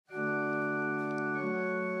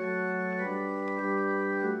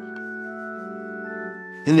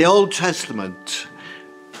In the Old Testament,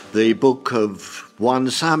 the book of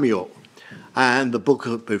 1 Samuel and the book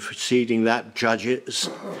of preceding that, Judges,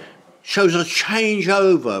 shows a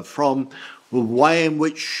changeover from the way in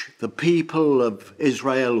which the people of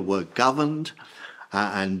Israel were governed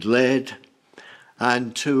and led,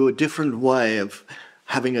 and to a different way of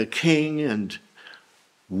having a king and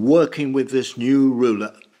working with this new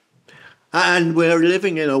ruler. And we're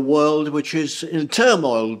living in a world which is in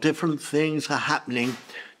turmoil. Different things are happening,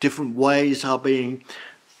 different ways are being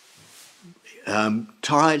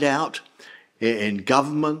tried out in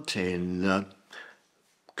government, in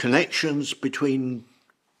connections between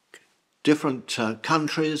different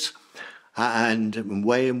countries, and a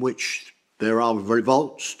way in which there are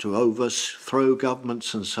revolts to overthrow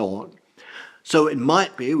governments and so on. So it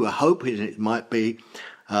might be, we're hoping it might be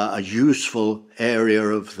a useful area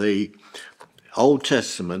of the Old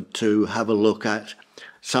Testament to have a look at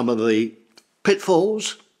some of the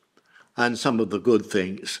pitfalls and some of the good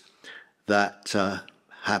things that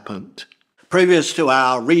happened. Previous to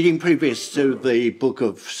our reading, previous to the book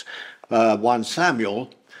of 1 Samuel,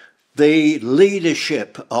 the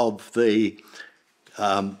leadership of the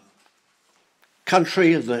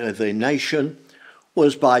country, the nation,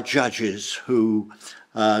 was by judges who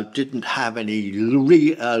didn't have any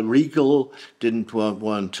regal, didn't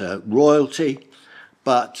want royalty,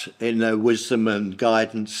 but in their wisdom and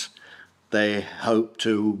guidance, they hoped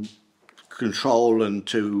to control and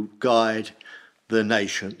to guide the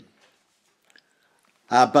nation.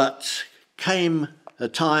 But came a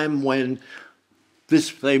time when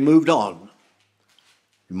they moved on.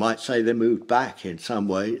 You might say they moved back in some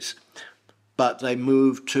ways, but they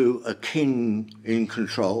moved to a king in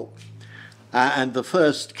control. And the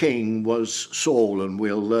first king was Saul, and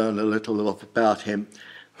we'll learn a little about him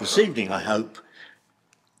this evening, I hope.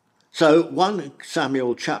 So 1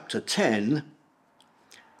 Samuel chapter 10,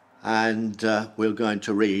 and we're going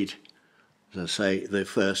to read, as I say, the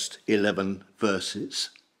first 11 verses.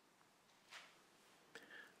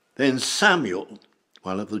 Then Samuel,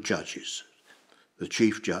 one of the judges, the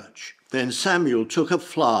chief judge, then Samuel took a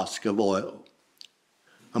flask of oil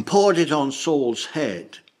and poured it on Saul's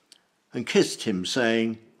head and kissed him,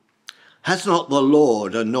 saying, "Has not the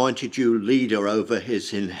Lord anointed you leader over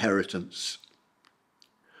his inheritance?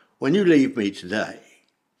 When you leave me today,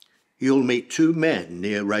 you'll meet 2 men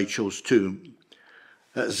near Rachel's tomb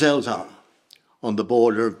at Zelzah on the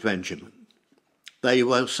border of Benjamin. They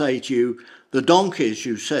will say to you, 'The donkeys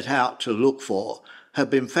you set out to look for have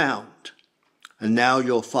been found, and now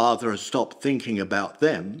your father has stopped thinking about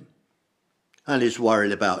them and is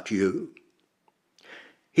worried about you.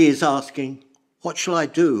 He is asking, what shall I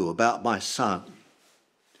do about my son?'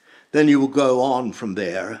 Then you will go on from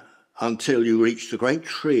there until you reach the great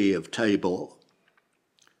tree of Tabor.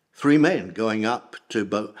 3 men going up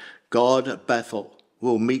to God at Bethel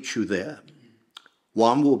will meet you there.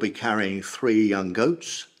 One will be carrying 3 young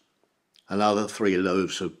goats, another 3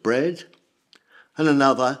 loaves of bread, and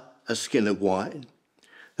another a skin of wine.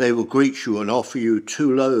 They will greet you and offer you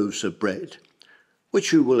 2 loaves of bread,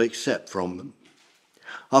 which you will accept from them.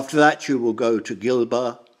 After that you will go to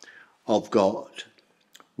Gilboa of God,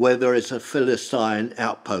 where there is a Philistine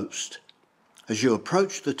outpost. As you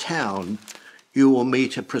approach the town, you will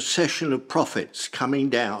meet a procession of prophets coming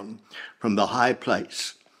down from the high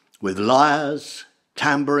place, with lyres,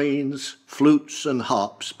 tambourines, flutes and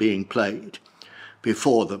harps being played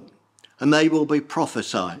before them, and they will be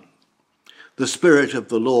prophesying. The Spirit of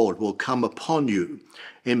the Lord will come upon you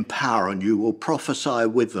in power, and you will prophesy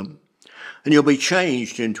with them, and you'll be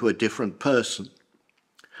changed into a different person.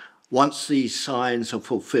 Once these signs are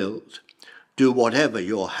fulfilled, do whatever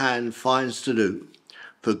your hand finds to do,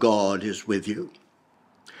 for God is with you.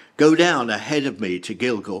 Go down ahead of me to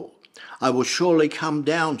Gilgal. I will surely come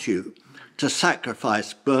down to you to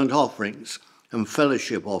sacrifice burnt offerings and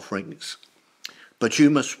fellowship offerings. But you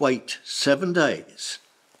must wait 7 days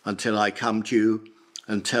until I come to you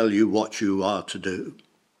and tell you what you are to do."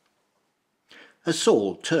 As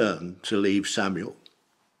Saul turned to leave Samuel,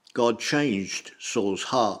 God changed Saul's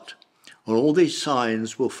heart, and all these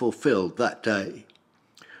signs were fulfilled that day.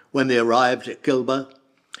 When they arrived at Gilboa,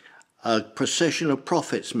 a procession of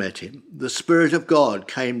prophets met him. The Spirit of God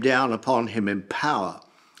came down upon him in power,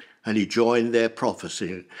 and he joined their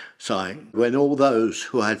prophesying. When all those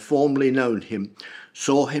who had formerly known him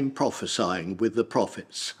saw him prophesying with the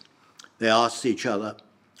prophets, they asked each other,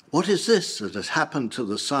 "What is this that has happened to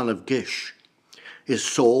the son of Kish? Is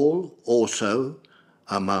Saul also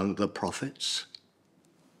among the prophets?"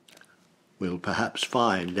 We'll perhaps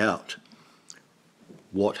find out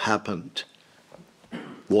what happened.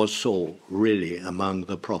 Was Saul really among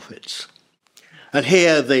the prophets? And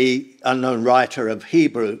here the unknown writer of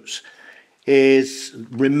Hebrews is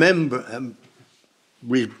referring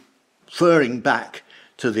back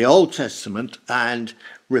to the Old Testament and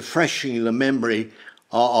refreshing the memory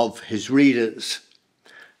of his readers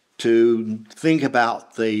to think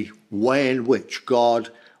about the way in which God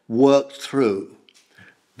worked through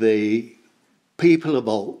the people of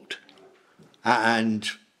old and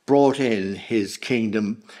brought in his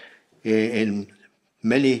kingdom in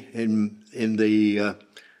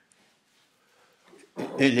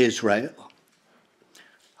Israel.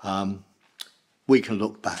 We can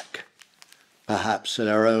look back, perhaps at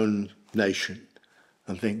our own nation,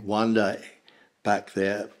 and think one day back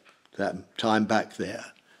there, that time back there,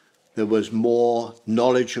 there was more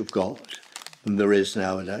knowledge of God than there is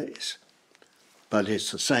nowadays. But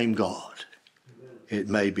it's the same God. It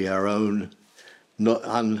may be our own,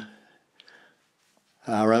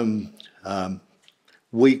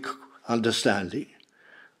 weak understanding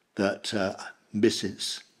that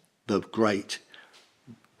misses the great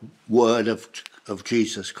word of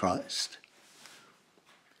Jesus Christ.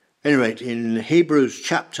 Anyway, in Hebrews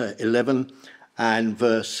chapter 11 and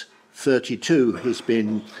verse 32, he's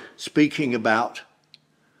been speaking about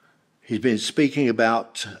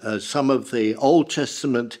some of the Old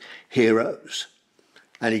Testament heroes.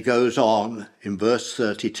 And he goes on in verse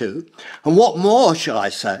 32. And what more shall I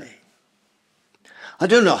say? I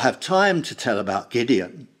do not have time to tell about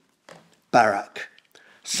Gideon, Barak,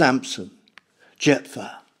 Samson,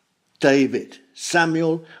 Jephthah, David,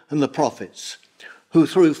 Samuel, and the prophets, who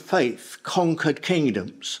through faith conquered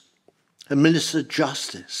kingdoms, administered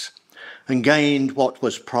justice, and gained what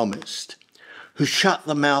was promised, who shut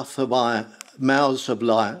the mouths of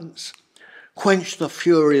lions, quenched the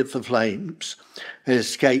fury of the flames, and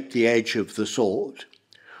escaped the edge of the sword,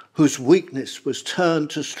 whose weakness was turned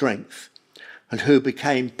to strength, and who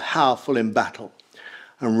became powerful in battle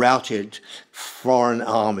and routed foreign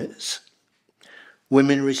armies.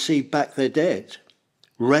 Women received back their dead,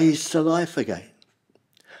 raised to life again.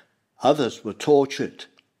 Others were tortured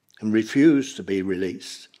and refused to be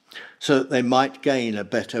released so that they might gain a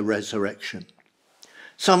better resurrection.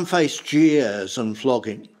 Some faced jeers and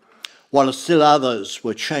flogging, while still others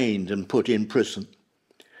were chained and put in prison.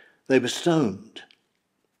 They were stoned.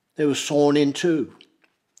 They were sawn in two.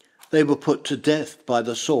 They were put to death by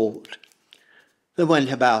the sword. They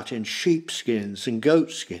went about in sheepskins and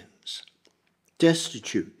goatskins,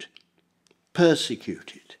 destitute,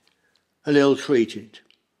 persecuted, and ill-treated.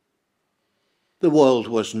 The world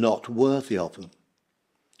was not worthy of them.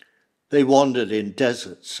 They wandered in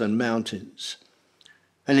deserts and mountains,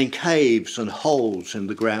 and in caves and holes in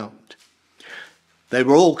the ground. They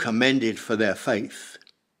were all commended for their faith,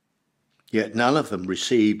 yet none of them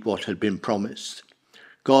received what had been promised.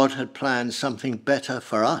 God had planned something better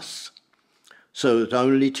for us, so that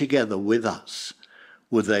only together with us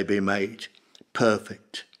would they be made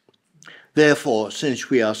perfect. Therefore, since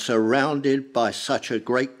we are surrounded by such a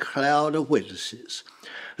great cloud of witnesses,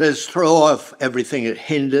 let us throw off everything that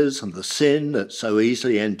hinders and the sin that so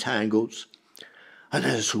easily entangles, and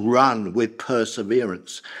let us run with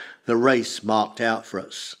perseverance the race marked out for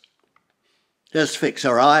us. Let us fix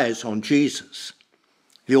our eyes on Jesus,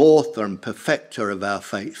 the author and perfecter of our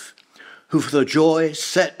faith, who for the joy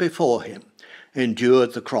set before him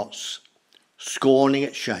endured the cross, scorning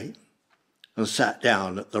its shame, and sat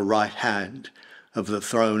down at the right hand of the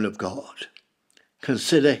throne of God.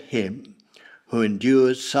 Consider him who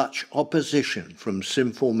endured such opposition from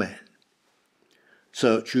sinful men,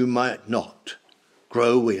 so that you might not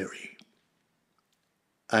grow weary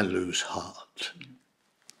and lose heart.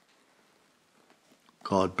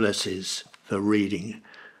 God blesses the reading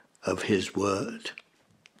of his word.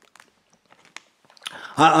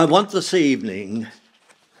 I want this evening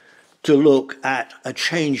to look at a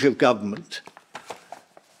change of government.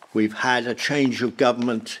 We've had a change of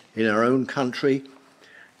government in our own country,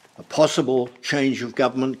 a possible change of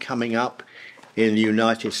government coming up in the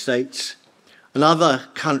United States, and other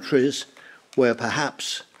countries where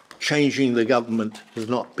perhaps changing the government has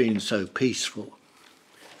not been so peaceful,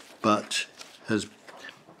 but has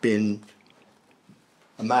been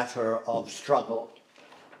a matter of struggle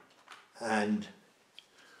and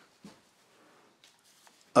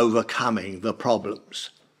overcoming the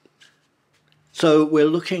problems. So we're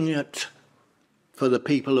looking at, for the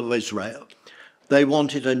people of Israel, they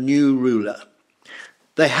wanted a new ruler.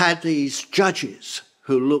 They had these judges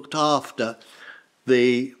who looked after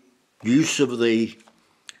the use of the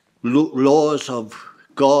laws of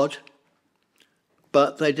God,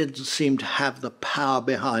 but they didn't seem to have the power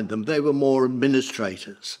behind them. They were more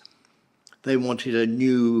administrators. They wanted a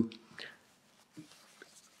new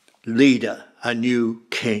leader, a new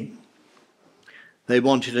king. They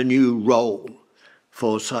wanted a new role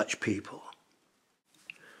for such people.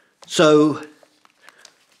 So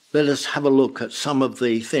let us have a look at some of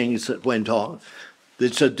the things that went on.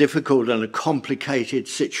 It's a difficult and a complicated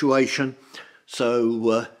situation,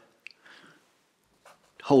 so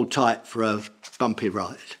hold tight for a bumpy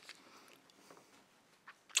ride.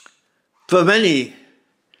 For many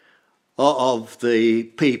of the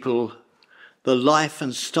people, the life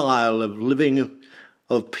and style of living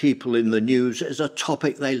of people in the news is a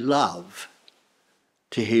topic they love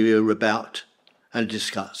to hear about and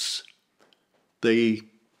discuss. The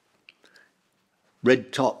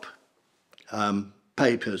red top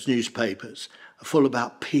newspapers are full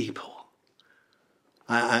about people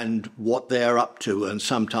and what they're up to, and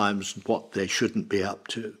sometimes what they shouldn't be up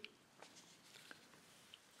to.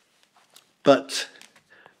 But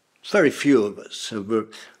very few of us have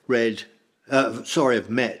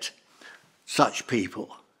met such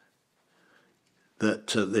people that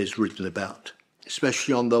there's written about,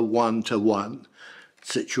 especially on the one-to-one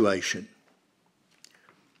situation.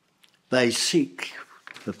 They seek,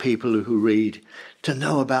 the people who read, to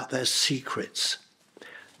know about their secrets,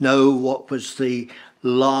 know what was the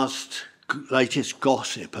latest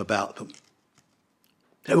gossip about them.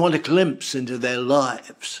 They want a glimpse into their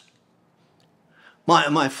lives. My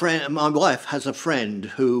wife has a friend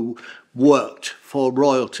who worked for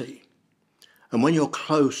royalty. And when you're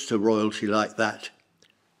close to royalty like that,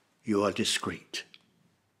 you are discreet.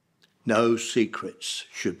 No secrets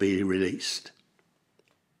should be released.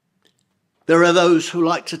 There are those who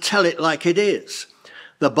like to tell it like it is.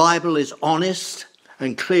 The Bible is honest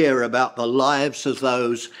and clear about the lives of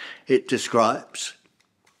those it describes,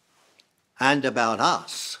 and about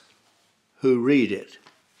us who read it.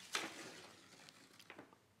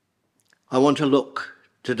 I want to look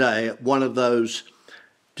today at one of those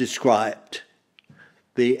described,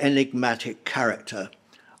 the enigmatic character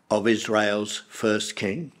of Israel's first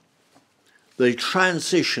king. The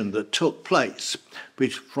transition that took place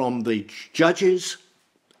from the judges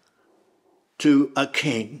to a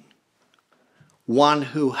king, one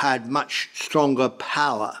who had much stronger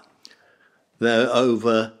power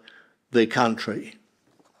over the country.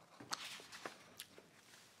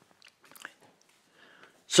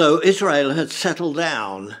 So Israel had settled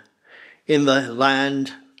down in the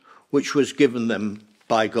land which was given them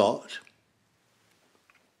by God,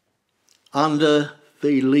 under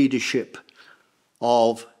the leadership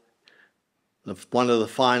of one of the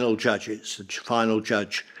final judges, the final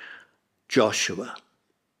judge Joshua,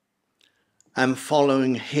 and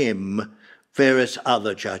following him various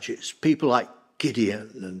other judges, people like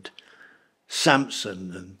Gideon and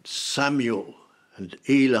Samson and Samuel and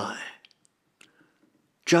Eli.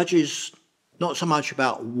 Judges not so much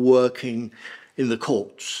about working in the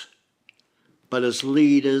courts, but as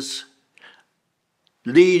leaders,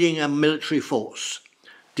 leading a military force,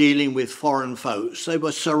 dealing with foreign foes. They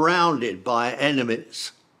were surrounded by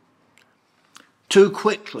enemies. Too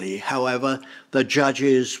quickly, however, the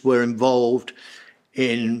judges were involved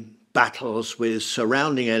in battles with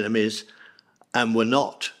surrounding enemies and were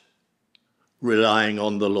not relying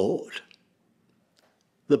on the Lord.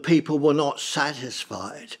 The people were not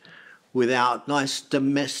satisfied without nice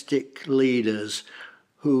domestic leaders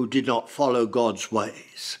who did not follow God's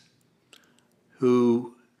ways,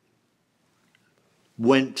 who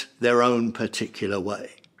went their own particular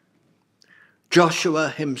way. Joshua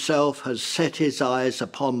himself has set his eyes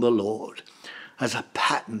upon the Lord as a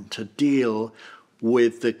pattern to deal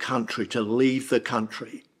with the country, to lead the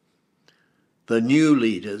country. The new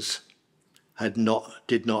leaders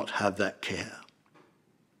did not have that care.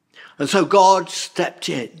 And so God stepped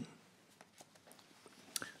in.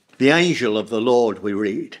 The angel of the Lord, we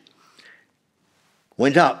read,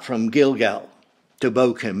 went up from Gilgal to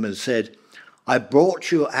Bochim and said, I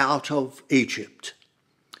brought you out of Egypt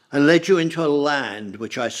and led you into a land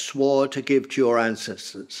which I swore to give to your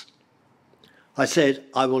ancestors. I said,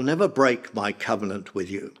 I will never break my covenant with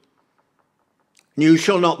you. You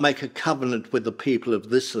shall not make a covenant with the people of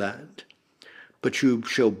this land, but you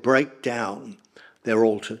shall break down their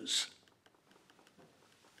altars.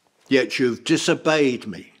 Yet you've disobeyed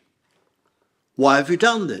me. Why have you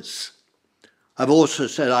done this? I've also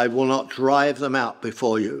said I will not drive them out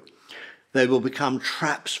before you. They will become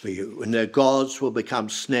traps for you, and their gods will become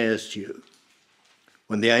snares to you.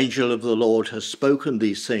 When the angel of the Lord has spoken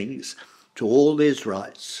these things to all the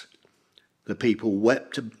Israelites, the people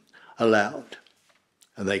wept aloud,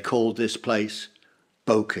 and they called this place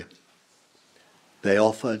Bochim. They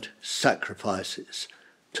offered sacrifices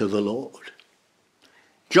to the Lord.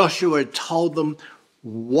 Joshua had told them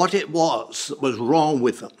what it was that was wrong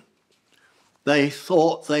with them. They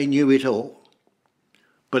thought they knew it all,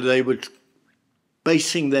 but they were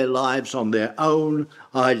basing their lives on their own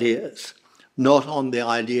ideas, not on the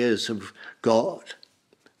ideas of God,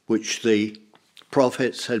 which the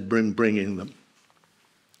prophets had been bringing them.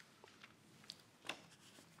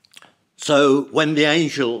 So when the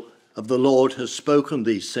angel of the Lord has spoken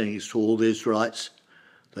these things to all the Israelites,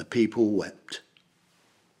 the people wept.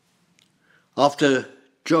 After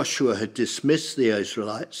Joshua had dismissed the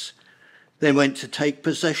Israelites, they went to take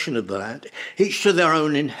possession of the land, each to their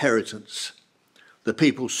own inheritance. The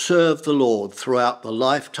people served the Lord throughout the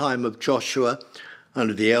lifetime of Joshua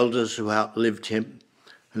under the elders who outlived him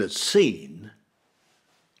and had seen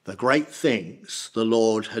the great things the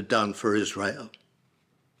Lord had done for Israel.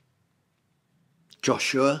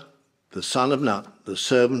 Joshua, the son of Nun, the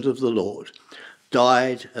servant of the Lord,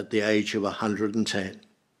 died at the age of 110,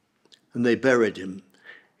 and they buried him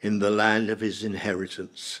in the land of his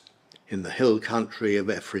inheritance, in the hill country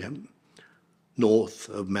of Ephraim, north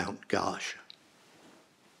of Mount Gaash.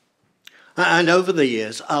 And over the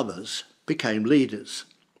years, others became leaders.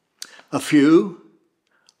 A few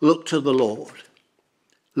looked to the Lord.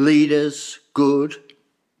 Leaders, good,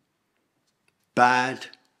 bad,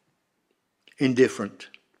 indifferent.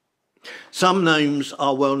 Some names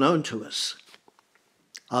are well known to us,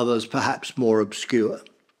 others perhaps more obscure.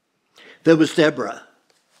 There was Deborah,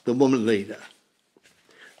 the woman leader.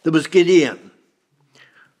 There was Gideon,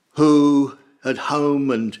 who at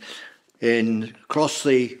home and across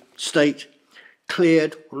the state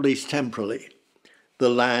cleared, at least temporarily, the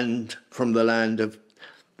land from the land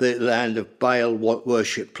of Baal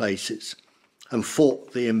worship places and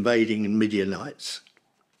fought the invading Midianites.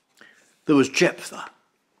 There was Jephthah,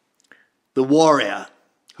 the warrior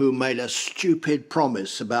who made a stupid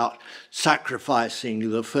promise about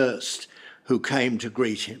sacrificing the first who came to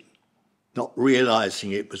greet him, not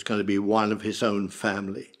realizing it was going to be one of his own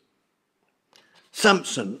family.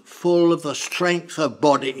 Samson, full of the strength of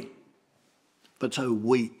body, but so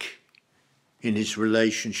weak in his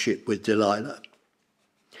relationship with Delilah.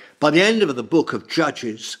 By the end of the book of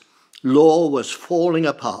Judges, law was falling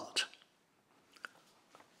apart.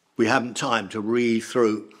 We haven't time to read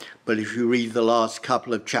through, but if you read the last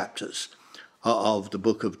couple of chapters of the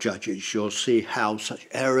book of Judges, you'll see how such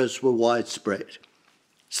errors were widespread.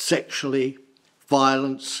 Sexually,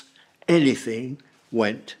 violence, anything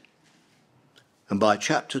went. And by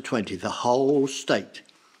chapter 20, the whole state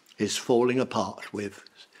is falling apart with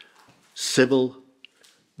civil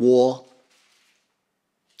war,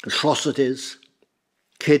 atrocities,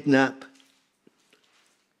 kidnap,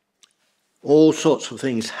 all sorts of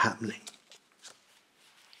things happening.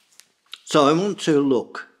 So I want to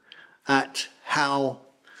look at how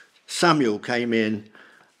Samuel came in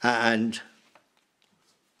and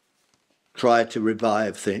tried to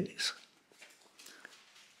revive things.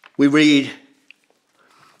 We read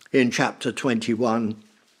in chapter 21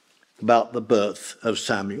 about the birth of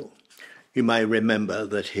Samuel. You may remember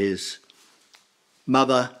that his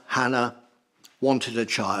mother, Hannah, wanted a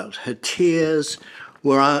child. Her tears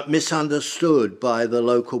were misunderstood by the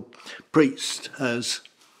local priest as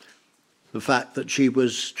the fact that she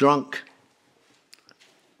was drunk.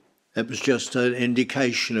 It was just an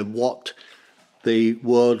indication of what the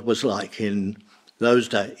world was like in those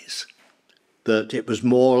days, that it was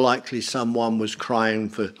more likely someone was crying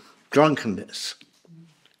for drunkenness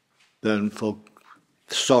than for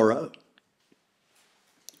sorrow.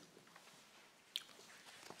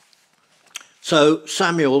 So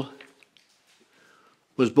Samuel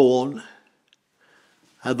was born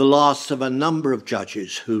at the last of a number of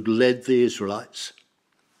judges who'd led the Israelites.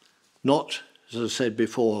 Not, as I said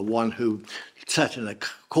before, one who sat in a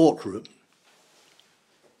courtroom,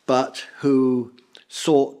 but who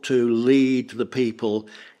sought to lead the people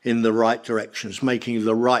in the right directions, making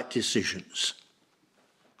the right decisions.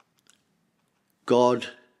 God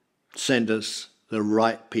send us the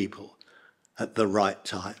right people at the right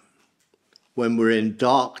time. When we're in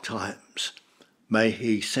dark times, may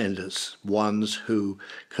he send us ones who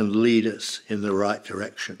can lead us in the right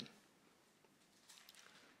direction.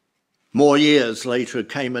 More years later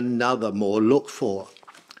came another more looked for,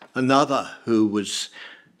 another who would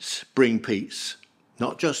bring peace,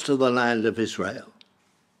 not just to the land of Israel,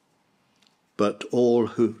 but to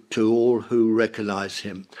all who recognize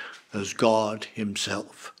him as God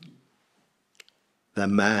himself, the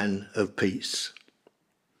man of peace.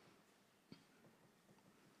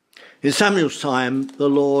 In Samuel's time, the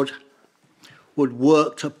Lord would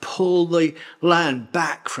work to pull the land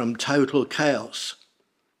back from total chaos.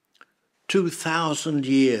 2,000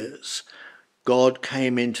 years, God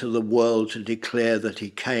came into the world to declare that he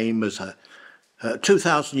came as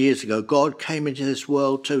 2,000 years ago, God came into this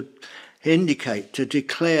world to indicate, to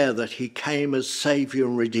declare that he came as Saviour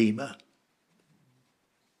and Redeemer.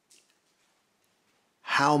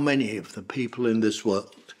 How many of the people in this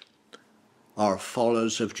world are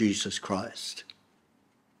followers of Jesus Christ?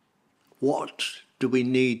 What do we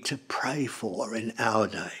need to pray for in our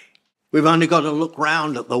day? We've only got to look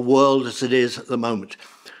round at the world as it is at the moment,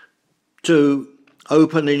 to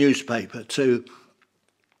open a newspaper, to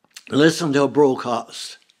listen to a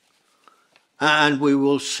broadcast, and we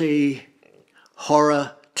will see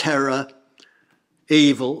horror, terror,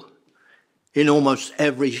 evil in almost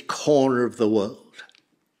every corner of the world.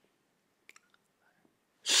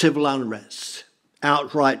 Civil unrest,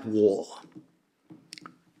 outright war.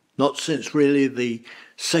 Not since really the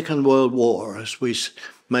Second World War, as we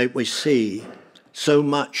see so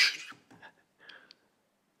much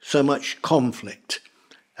conflict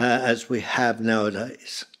as we have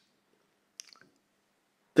nowadays.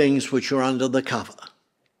 Things which are under the cover,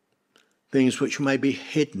 things which may be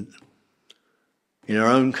hidden. In our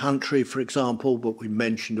own country, for example, what we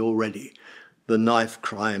mentioned already, the knife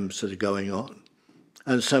crimes that are going on,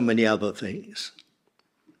 and so many other things.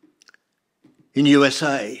 In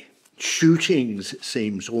USA, shootings, it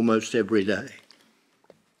seems, almost every day.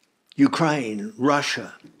 Ukraine,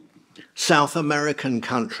 Russia, South American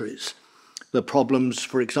countries, the problems,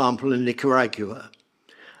 for example, in Nicaragua.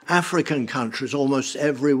 African countries, almost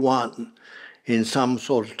every one in some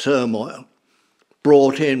sort of turmoil,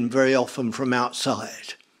 brought in very often from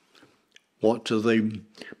outside. What do the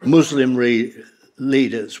Muslim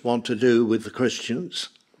leaders want to do with the Christians?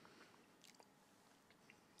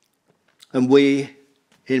 And we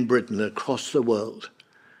in Britain, across the world,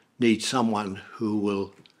 need someone who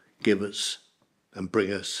will give us and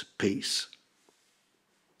bring us peace.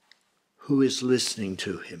 Who is listening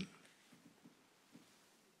to him?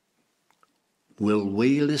 Will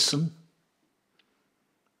we listen?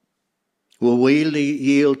 Will we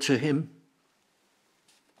yield to him?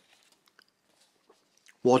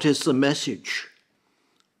 What is the message?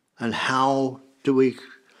 And how do we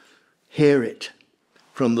hear it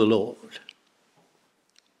from the Lord?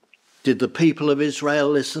 Did the people of Israel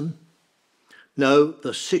listen? No,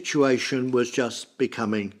 the situation was just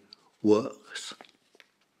becoming worse.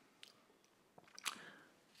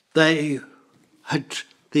 They had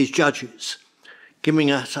these judges giving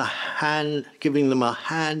them a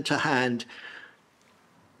hand-to-hand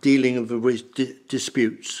dealing with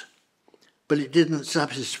disputes. But it didn't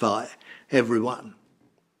satisfy everyone.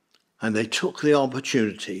 And they took the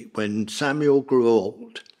opportunity, when Samuel grew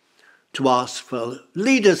old, to ask for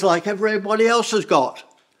leaders like everybody else has got.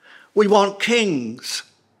 We want kings.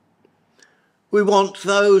 We want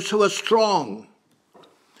those who are strong.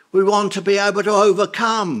 We want to be able to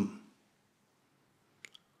overcome.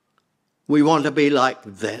 We want to be like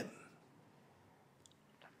them.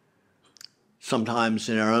 Sometimes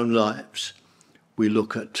in our own lives, we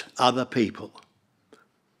look at other people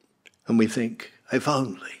and we think, if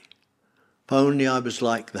only I was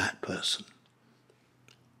like that person.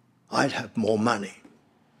 I'd have more money.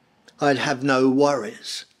 I'd have no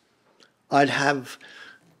worries. I'd have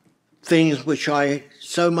things which I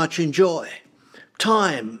so much enjoy.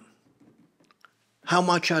 Time. How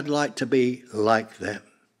much I'd like to be like them.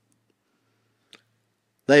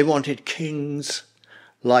 They wanted kings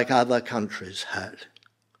like other countries had.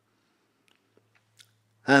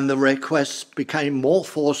 And the requests became more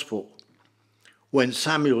forceful when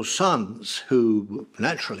Samuel's sons, who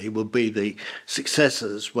naturally would be the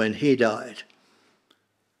successors when he died,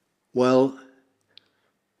 well,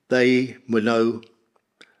 they were no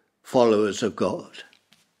followers of God.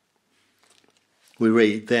 We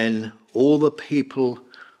read, then all the people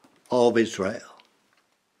of Israel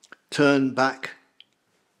turned back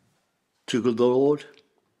to the Lord.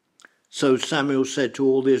 So Samuel said to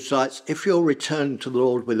all the Israelites, if you'll return to the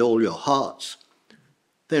Lord with all your hearts,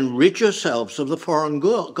 then rid yourselves of the foreign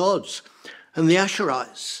gods and the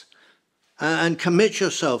Asherites, and commit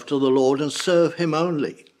yourself to the Lord and serve him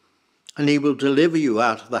only, and he will deliver you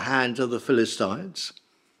out of the hand of the Philistines.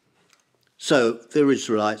 So the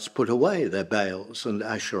Israelites put away their Baals and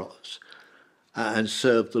Asheroths and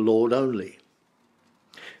served the Lord only.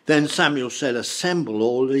 Then Samuel said, assemble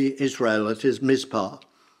all the Israel at his Mizpah,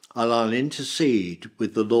 and I'll intercede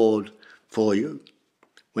with the Lord for you.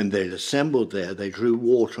 When they'd assembled there, they drew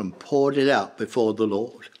water and poured it out before the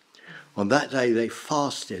Lord. On that day they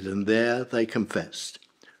fasted, and there they confessed,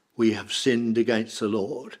 we have sinned against the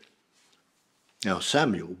Lord. Now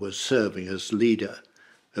Samuel was serving as leader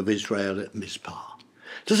of Israel at Mizpah.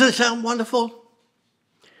 Does that sound wonderful?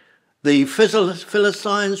 The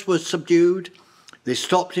Philistines were subdued. They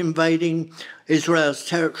stopped invading Israel's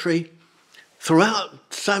territory.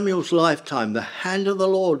 Throughout Samuel's lifetime, the hand of the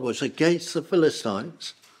Lord was against the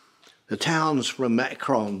Philistines. The towns from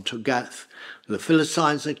Ekron to Gath, the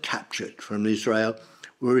Philistines had captured from Israel,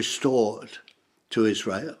 were restored to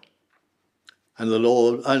Israel. And the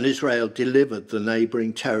Lord and Israel delivered the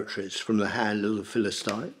neighbouring territories from the hand of the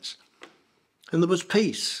Philistines. And there was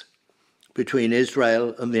peace between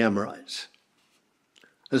Israel and the Amorites.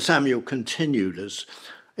 And Samuel continued as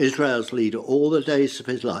Israel's leader all the days of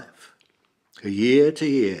his life. Year to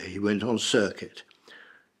year he went on circuit,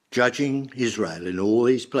 judging Israel in all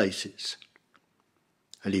these places.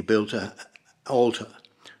 And he built an altar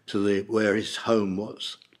to where his home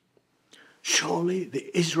was. Surely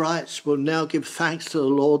the Israelites will now give thanks to the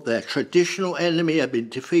Lord. Their traditional enemy had been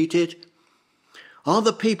defeated. Are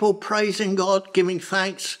the people praising God, giving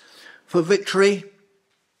thanks for victory?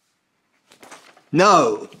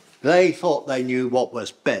 No, they thought they knew what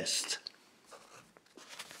was best.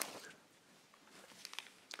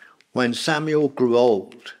 When Samuel grew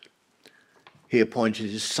old, he appointed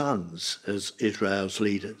his sons as Israel's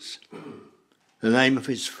leaders. The name of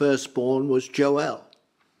his firstborn was Joel,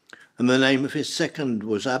 and the name of his second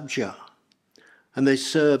was Abijah, and they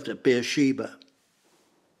served at Beersheba.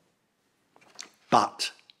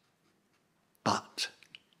 But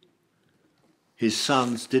his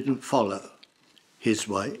sons didn't follow his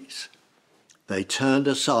ways. They turned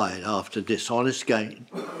aside after dishonest gain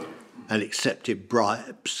and accepted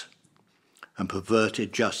bribes and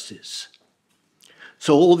perverted justice.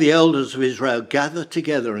 So all the elders of Israel gathered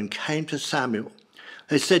together and came to Samuel.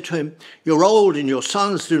 They said to him, "You're old and your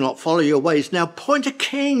sons do not follow your ways. Now appoint a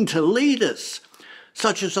king to lead us,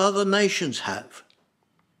 such as other nations have."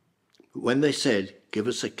 But when they said, "Give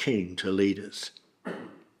us a king to lead us,"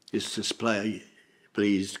 this display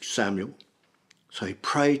pleased Samuel. So he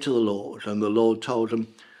prayed to the Lord, and the Lord told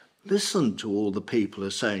him, "Listen to all the people are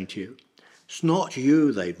saying to you. It's not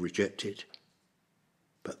you they've rejected,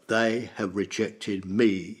 but they have rejected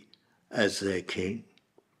me as their king.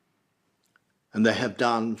 And they have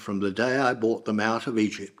done from the day I brought them out of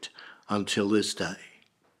Egypt until this day,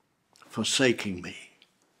 forsaking me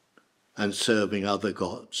and serving other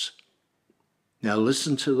gods. Now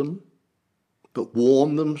listen to them, but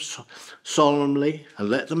warn them solemnly and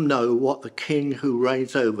let them know what the king who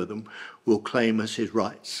reigns over them will claim as his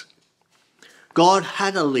rights." God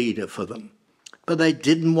had a leader for them, but they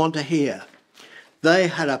didn't want to hear. They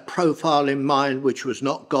had a profile in mind which was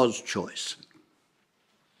not God's choice.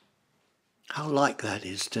 How like that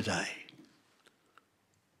is today.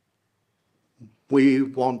 We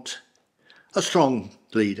want a strong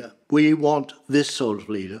leader. We want this sort of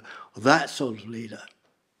leader, that sort of leader.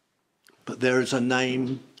 But there is a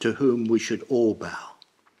name to whom we should all bow.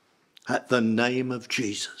 At the name of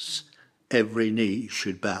Jesus, every knee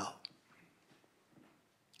should bow.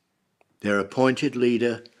 Their appointed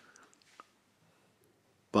leader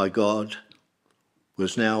by God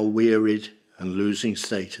was now wearied and losing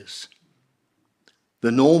status.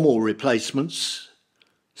 The normal replacements,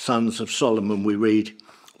 sons of Solomon, we read,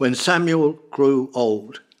 when Samuel grew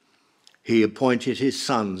old, he appointed his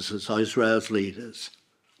sons as Israel's leaders,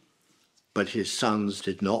 but his sons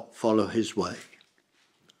did not follow his way.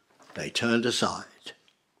 They turned aside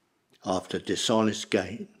after dishonest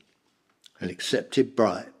gain and accepted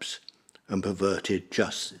bribes and perverted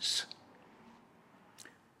justice.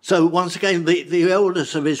 So once again, the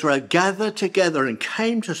elders of Israel gathered together and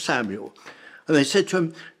came to Samuel, and they said to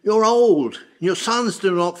him, "You're old, and your sons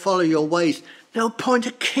do not follow your ways. Now appoint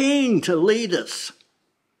a king to lead us."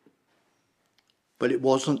 But it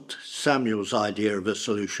wasn't Samuel's idea of a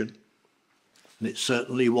solution, and it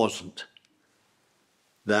certainly wasn't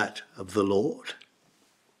that of the Lord.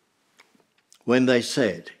 When they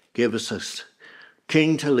said, "Give us a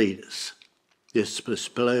king to lead us," this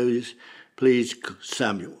pleased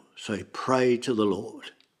Samuel, so he prayed to the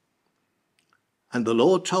Lord. And the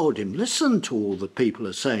Lord told him, "Listen to all the people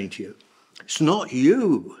are saying to you. It's not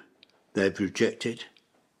you they've rejected.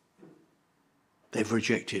 They've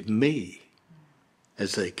rejected me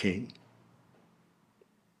as their king.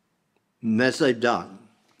 And as they've done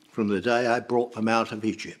from the day I brought them out of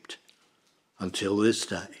Egypt until this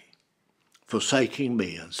day, forsaking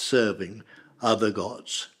me and serving other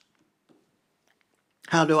gods."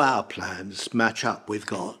 How do our plans match up with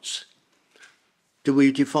God's? Do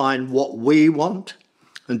we define what we want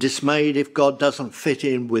and dismayed if God doesn't fit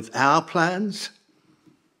in with our plans?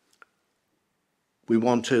 We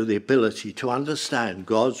want the ability to understand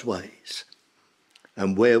God's ways,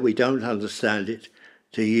 and where we don't understand it,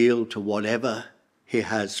 to yield to whatever he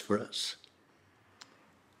has for us.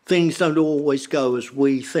 Things don't always go as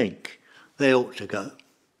we think they ought to go.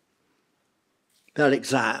 That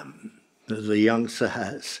exam that the youngster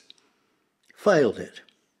has, failed it.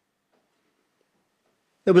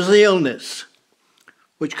 There was the illness,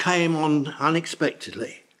 which came on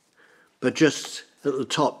unexpectedly, but just at the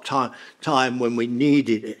top time when we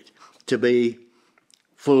needed it to be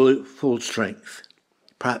full strength,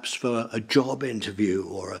 perhaps for a job interview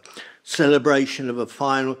or a celebration of a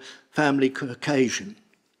final family occasion.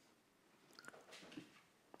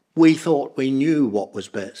 We thought we knew what was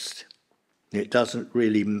best. It doesn't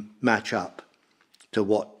really match up to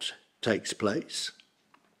what takes place.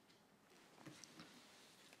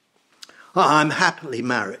 I'm happily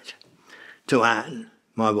married to Anne,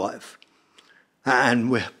 my wife, and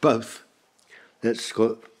we're both, let's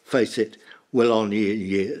face it, well on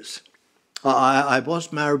years. I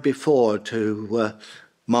was married before to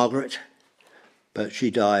Margaret, but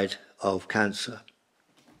she died of cancer.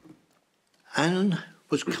 Anne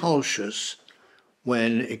was conscious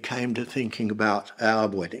when it came to thinking about our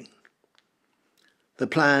wedding. The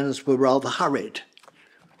plans were rather hurried.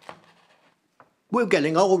 We're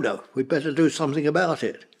getting older, we'd better do something about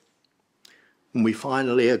it. And we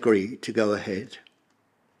finally agreed to go ahead.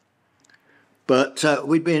 But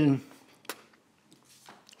we'd been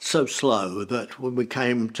so slow that when we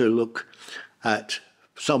came to look at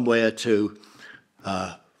somewhere to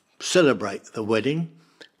celebrate the wedding,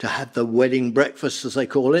 to have the wedding breakfast, as they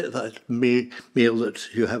call it, that meal that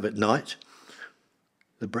you have at night.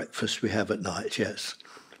 The breakfast we have at night, yes.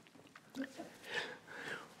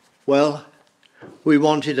 Well, we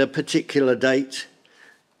wanted a particular date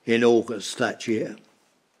in August that year.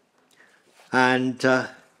 And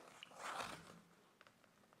that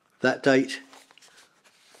date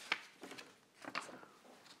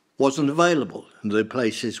wasn't available in the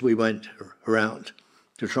places we went around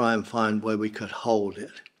to try and find where we could hold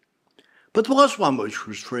it. But there was one which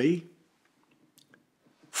was free.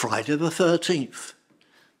 Friday the 13th.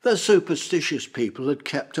 The superstitious people had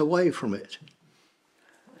kept away from it.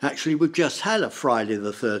 Actually, we've just had a Friday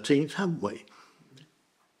the 13th, haven't we?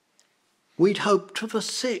 We'd hoped for the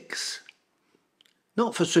 6th.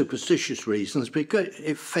 Not for superstitious reasons, because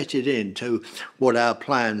it fitted into what our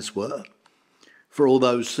plans were for all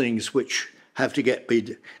those things which have to get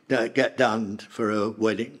done for a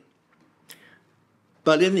wedding.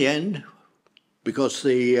 But in the end, because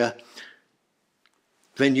the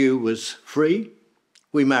venue was free,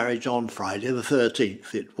 we married on Friday the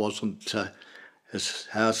 13th. It wasn't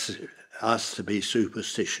us to be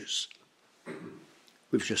superstitious.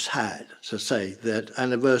 We've just had, as I say, that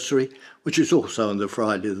anniversary, which is also on the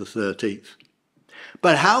Friday the 13th.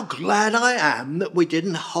 But how glad I am that we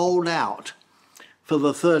didn't hold out for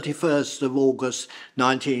the 31st of August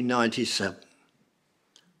 1997,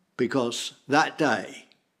 because that day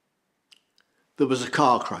there was a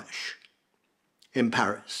car crash in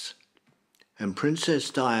Paris and Princess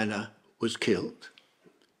Diana was killed.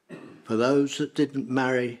 For those that didn't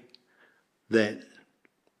marry then,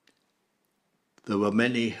 there were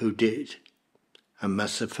many who did and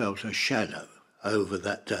must have felt a shadow over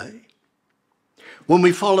that day. When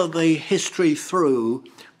we follow the history through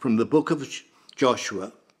from the book of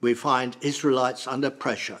Joshua, we find Israelites under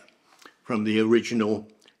pressure from the original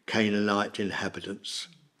Canaanite inhabitants.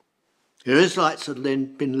 The Israelites had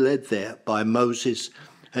been led there by Moses,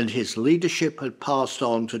 and his leadership had passed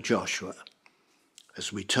on to Joshua.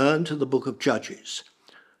 As we turn to the book of Judges,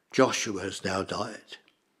 Joshua has now died.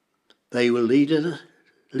 They were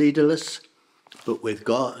leaderless, but with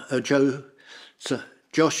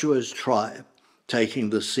Joshua's tribe taking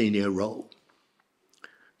the senior role.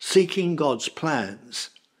 Seeking God's plans,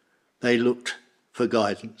 they looked for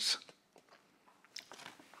guidance.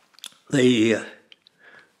 The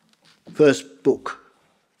first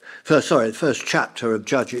chapter of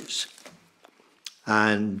Judges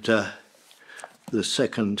and the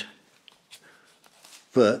second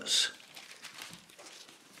verse.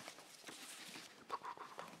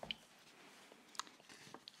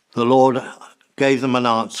 The Lord gave them an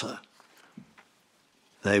answer.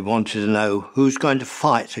 They wanted to know who's going to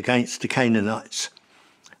fight against the Canaanites.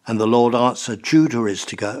 And the Lord answered, Judah is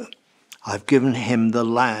to go. I've given him the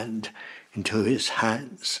land into his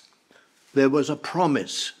hands. There was a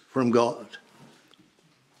promise from God,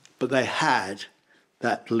 but they had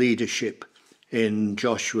that leadership in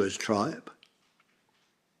Joshua's tribe.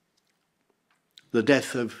 The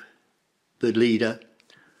death of the leader,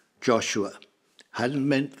 Joshua, hadn't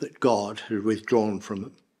meant that God had withdrawn from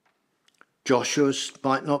them. Joshua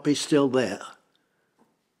might not be still there,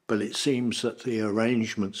 but it seems that the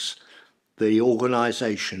arrangements, the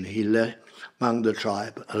organisation he led among the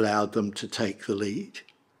tribe allowed them to take the lead.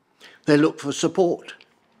 They looked for support.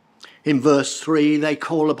 In verse 3, they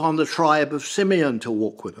call upon the tribe of Simeon to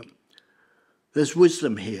walk with them. There's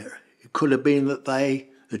wisdom here. It could have been that they,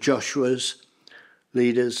 the Joshua's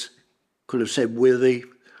leaders, could have said,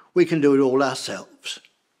 we can do it all ourselves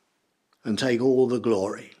and take all the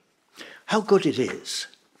glory. How good it is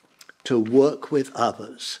to work with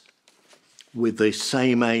others with the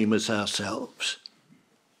same aim as ourselves,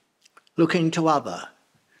 looking to other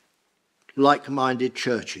like-minded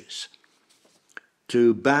churches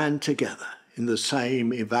to band together in the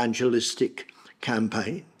same evangelistic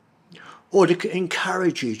campaign, or to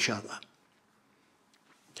encourage each other.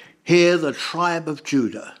 Here the tribe of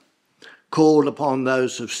Judah called upon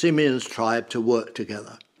those of Simeon's tribe to work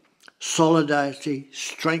together. Solidarity,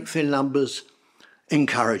 strength in numbers,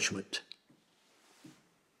 encouragement.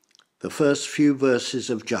 The first few verses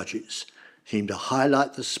of Judges seem to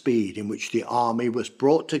highlight the speed in which the army was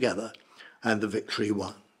brought together and the victory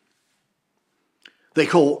won. They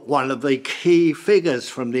caught one of the key figures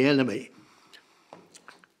from the enemy,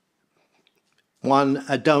 one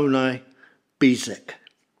Adonai Bezek,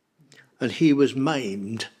 and he was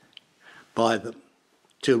maimed by them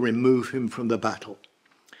to remove him from the battle.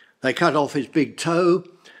 They cut off his big toe,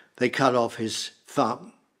 they cut off his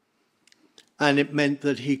thumb, and it meant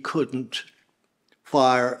that he couldn't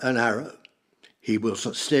fire an arrow. He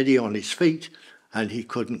wasn't steady on his feet, and he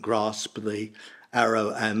couldn't grasp the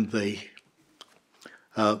arrow and the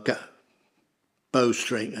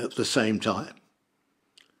bowstring at the same time.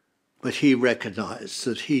 But he recognized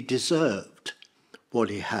that he deserved what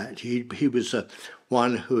he had. He was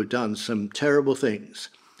one who had done some terrible things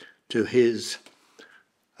to his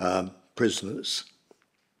prisoners.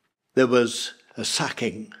 There was a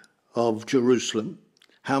sacking of Jerusalem.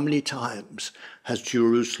 How many times has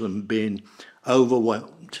Jerusalem been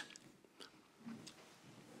overwhelmed?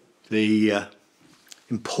 The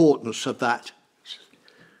importance of that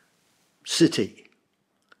city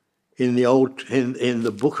in the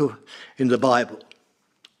Bible,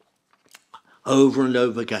 over and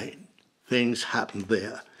over again, things happened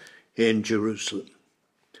there in Jerusalem.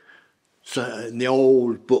 So in the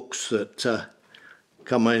old books that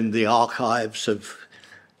come in the archives of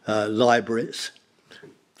libraries,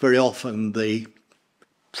 very often the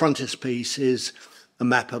frontispiece is a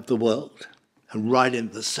map of the world, and right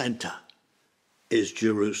in the centre is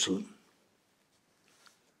Jerusalem.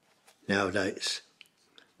 Nowadays,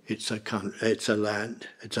 it's a land,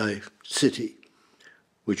 it's a city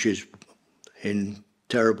which is in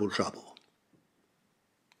terrible trouble.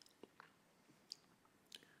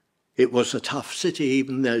 It was a tough city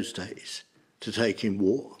even in those days to take in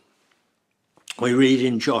war. We read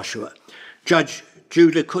in Joshua,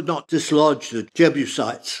 Judah could not dislodge the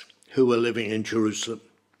Jebusites who were living in Jerusalem.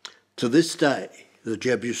 To this day, the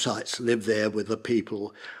Jebusites live there with the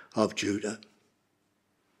people of Judah.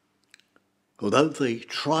 Although the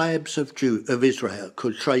tribes of Israel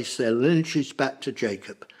could trace their lineages back to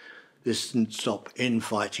Jacob, this didn't stop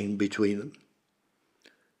infighting between them.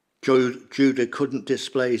 Judah couldn't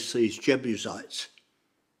displace these Jebusites,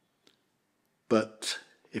 but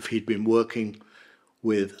if he'd been working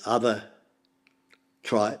with other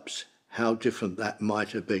tribes, how different that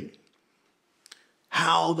might have been.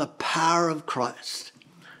 How the power of Christ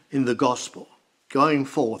in the gospel going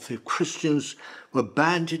forth, if Christians were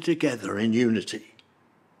banded together in unity,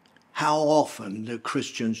 how often do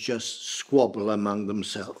Christians just squabble among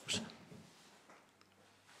themselves?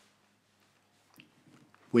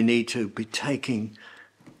 We need to be taking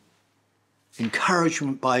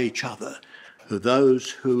encouragement by each other, who those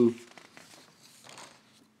who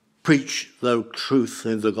preach the truth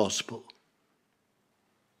in the gospel.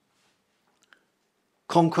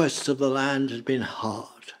 Conquest of the land had been hard.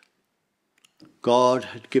 God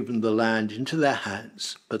had given the land into their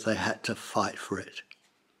hands, but they had to fight for it.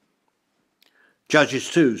 Judges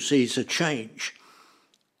 2 sees a change.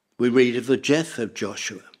 We read of the death of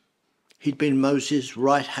Joshua. He'd been Moses'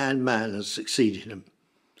 right-hand man and succeeded him.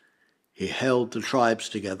 He held the tribes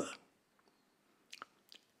together.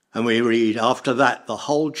 And we read, after that, the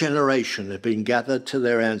whole generation had been gathered to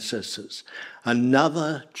their ancestors.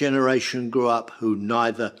 Another generation grew up who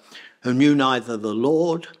knew neither the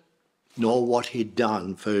Lord nor what he'd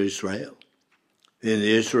done for Israel. Then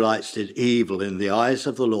the Israelites did evil in the eyes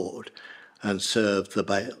of the Lord and served the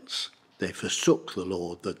Baals. They forsook the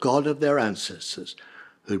Lord, the God of their ancestors,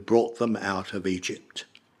 who brought them out of Egypt.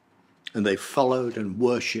 And they followed and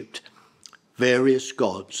worshipped various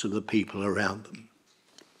gods of the people around them.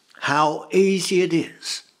 How easy it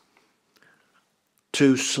is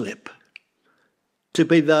to slip, to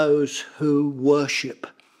be those who worship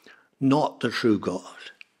not the true God,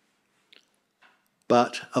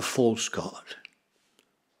 but a false God.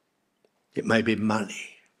 It may be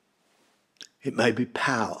money. It may be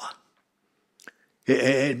power.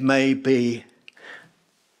 It may be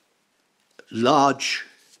large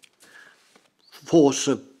force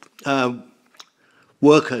of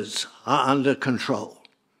workers are under control.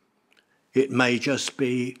 It may just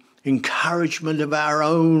be encouragement of our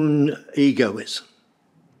own egoism.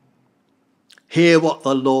 Hear what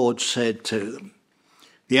the Lord said to them.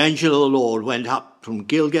 The angel of the Lord went up from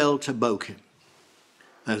Gilgal to Bochim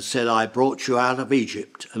and said, I brought you out of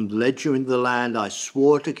Egypt and led you into the land I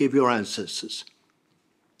swore to give your ancestors.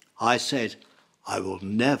 I said, I will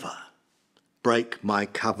never break my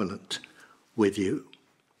covenant with you.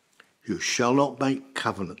 You shall not make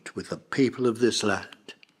covenant with the people of this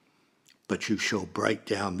land, but you shall break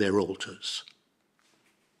down their altars.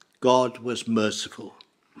 God was merciful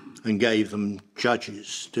and gave them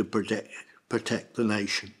judges to protect the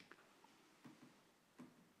nation.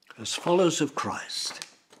 As followers of Christ,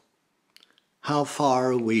 how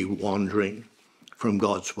far are we wandering from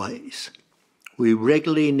God's ways? We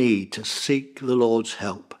regularly need to seek the Lord's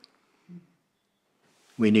help.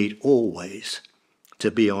 We need always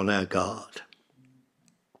to be on our guard.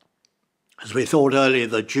 As we thought earlier,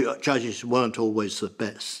 the judges weren't always the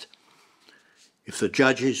best. If the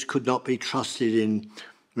judges could not be trusted in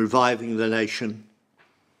reviving the nation,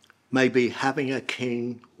 maybe having a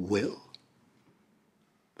king will.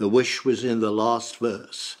 The wish was in the last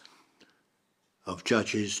verse of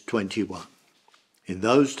Judges 21. In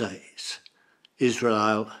those days,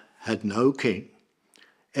 Israel had no king.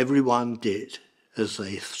 Everyone did as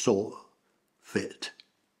they saw fit.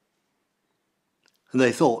 And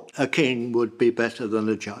they thought a king would be better than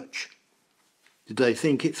a judge. Did they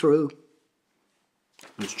think it through?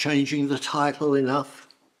 Was changing the title enough?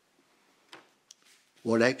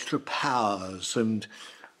 What extra powers and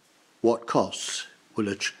what costs will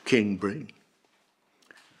a king bring?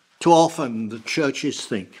 Too often the churches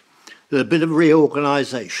think that a bit of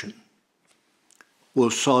reorganisation will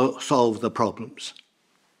solve the problems.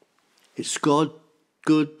 It's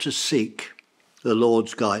good to seek the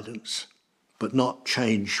Lord's guidance, but not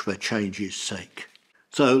change for change's sake.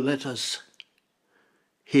 So let us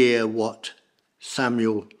hear what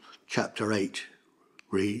Samuel chapter 8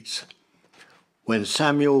 reads. When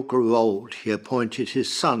Samuel grew old, he appointed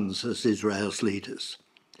his sons as Israel's leaders.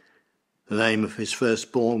 The name of his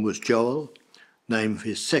firstborn was Joel, the name of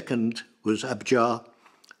his second was Abijah,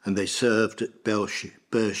 and they served at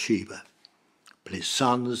Beersheba. But his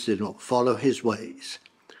sons did not follow his ways.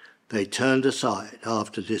 They turned aside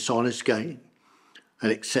after dishonest gain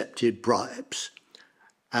and accepted bribes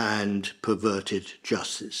and perverted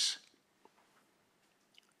justice.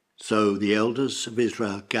 So the elders of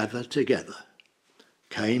Israel gathered together,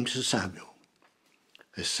 came to Samuel.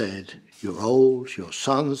 They said, you're old, your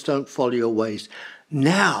sons don't follow your ways.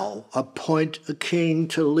 Now appoint a king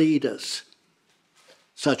to lead us,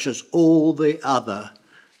 such as all the other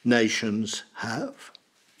nations have.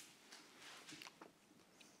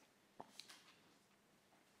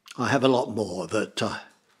 I have a lot more that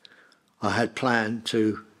I had planned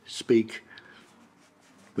to speak.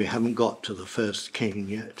 We haven't got to the first king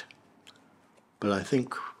yet, but I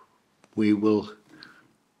think we will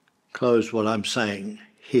close what I'm saying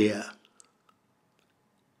here,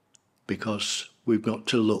 because we've got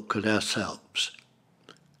to look at ourselves.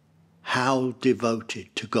 How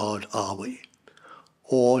devoted to God are we?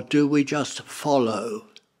 Or do we just follow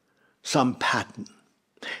some pattern?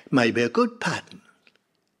 It may be a good pattern,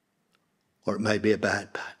 or it may be a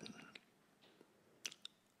bad pattern.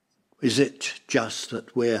 Is it just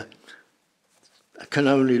that we can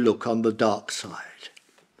only look on the dark side?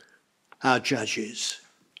 Our judges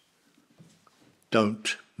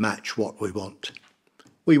don't match what we want.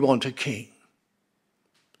 We want a king.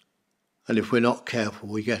 And if we're not careful,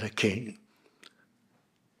 we get a king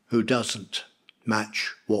who doesn't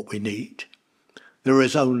match what we need. There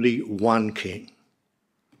is only one king,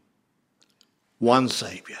 one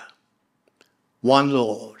Saviour, one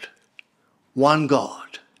Lord, one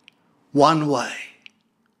God, one way.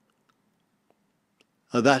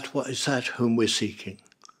 Is that whom we're seeking?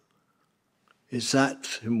 Is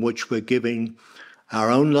that in which we're giving our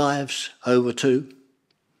own lives over to?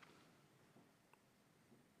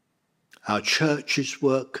 Our church's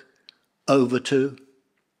work over to?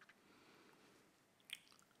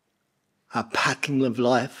 Our pattern of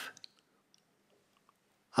life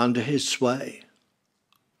under his sway?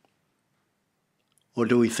 Or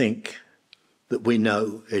do we think that we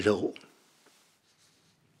know it all?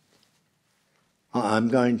 I'm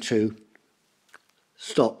going to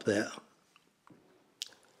stop there.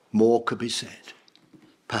 More could be said.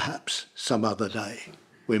 Perhaps some other day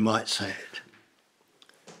we might say it.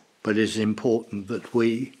 but it's important that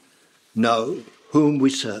we know whom we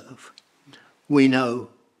serve. We know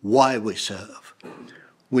why we serve.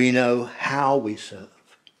 We know how we serve.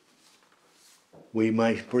 We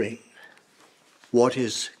may bring what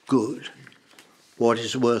is good, what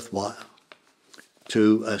is worthwhile,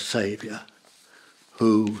 to a Saviour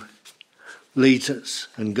who leads us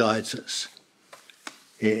and guides us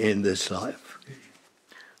in this life.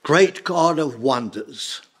 Great God of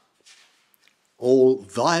wonders, all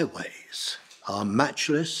thy ways are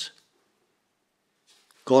matchless,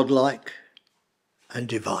 godlike and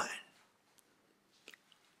divine.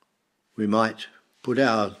 We might put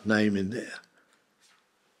our name in there.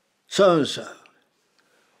 So-and-so,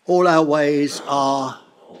 all our ways are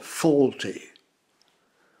faulty.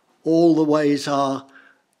 All the ways are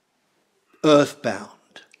earthbound.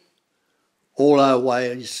 All our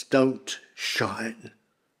ways don't shine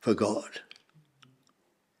for God.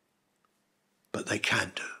 But they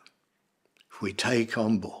can do if we take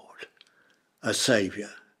on board a Saviour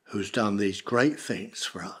who's done these great things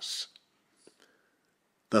for us.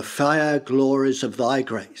 The fair glories of thy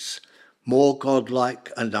grace, more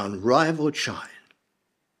godlike and unrivalled shine.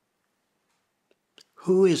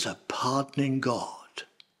 Who is a pardoning God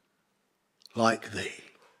like thee?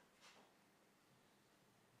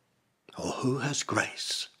 Or who has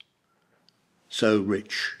grace so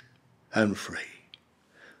rich and free?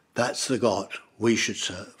 That's the God we should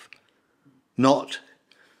serve, not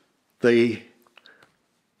the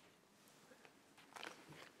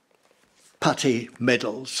putty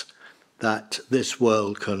medals that this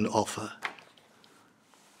world can offer.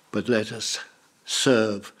 But let us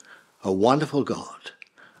serve a wonderful God,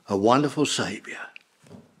 a wonderful Saviour.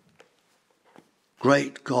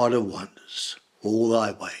 Great God of wonders, all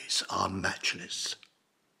thy ways are matchless,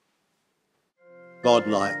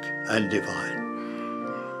 godlike and divine.